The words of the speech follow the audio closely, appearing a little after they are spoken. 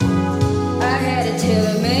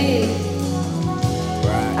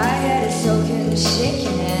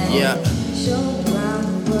Yeah.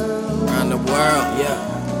 Around the world, yeah.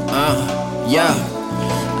 Yeah.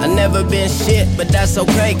 I never been shit, but that's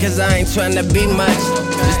okay, cause I ain't tryna be much.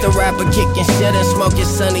 Just a rapper kicking shit and smoking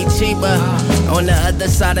Sunny cheaper. On the other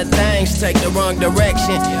side of things, take the wrong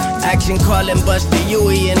direction. Action calling Buster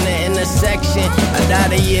Huey in the intersection. I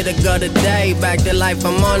died a year ago today, back to life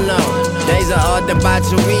I'm on though. Days of all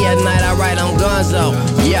debauchery, at night I write on Gonzo.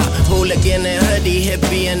 Yeah, hooligan and hoodie,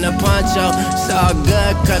 hippie and the poncho. It's all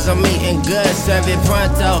good, cause I'm eating good, serve it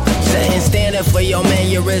pronto. Setting standard for your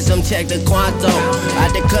mannerism, check the Quanto.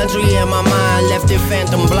 Out the country in my mind, left it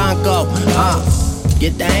Phantom Blanco.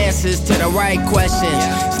 Get the answers to the right questions.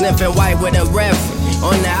 Sniffing white with a reference.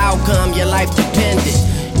 On the outcome, your life dependent.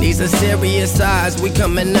 These are serious odds we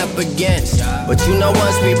coming up against. But you know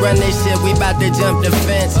once we run this shit, we bout to jump the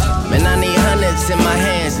fence. Man, I need hundreds in my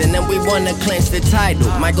hands, and then we wanna clinch the title.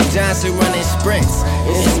 Michael Johnson running sprints.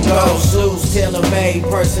 It's some gold shoes, tailor-made,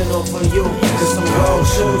 personal for you. It's some gold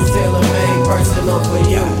shoes, tailor-made, personal for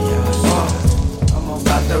you. I'm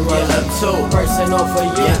about to roll up too, personal for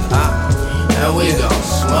you. And we gon'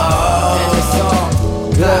 smoke, and it's all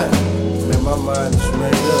good. Man, my mind is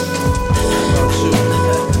made up.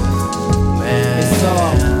 Man, it's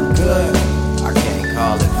all good. I can't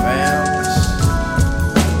call it fam.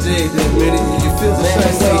 Dig that minute, you feel the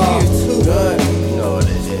same way here too. Good. You know what it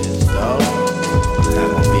is, though. That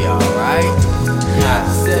gon' be alright. Yeah.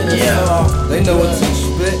 They know what to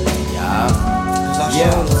expect. Yeah. Cause I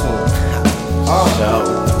showed it to them.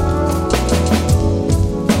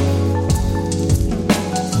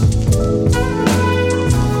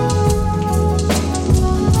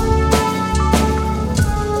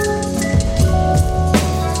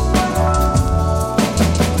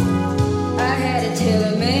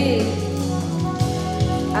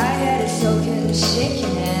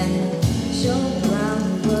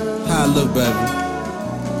 How I look, baby?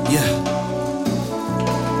 Yeah.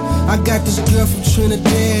 I got this girl from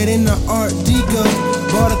Trinidad in the Art Deco.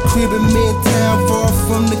 Bought a crib in Midtown, far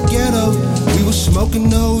from the ghetto. We was smoking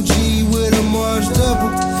OG with a Mars double.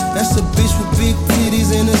 That's a bitch with big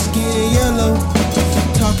titties and her skin yellow.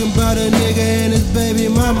 Talking about a nigga and his baby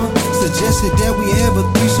mama. Suggested that we have a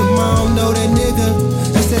threesome, I don't know that nigga.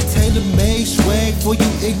 That's that tailor-made swag for you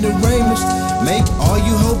ignoramus. Make all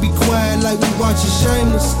you hoes be quiet like we watching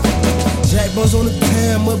Shameless. Jack Bones on the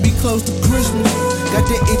town, must be close to Christmas. Got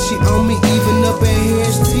that itchy on me, even up at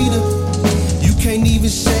Harris Teeter. You can't even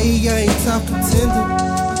say I ain't talking tender.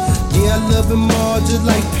 Yeah, I love him all just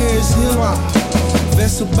like Paris Hilton.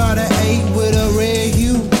 Vessel by the 8 with a red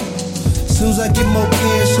hue. Soon as I get more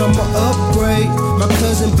cash, I'ma upgrade. My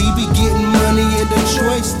cousin BB getting money in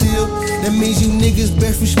Detroit still. That means you niggas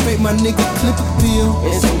best respect my nigga Clip Appeal.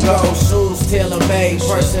 It's some gold shoes, tailor-made,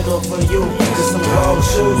 personal for you. It's some gold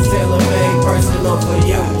shoes, tailor-made, personal for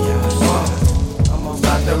you. I'm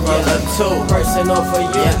about to roll up too, personal for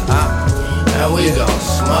you. And we gon'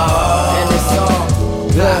 smoke, and it's all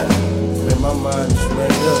good. Man, my mind is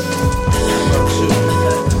made up.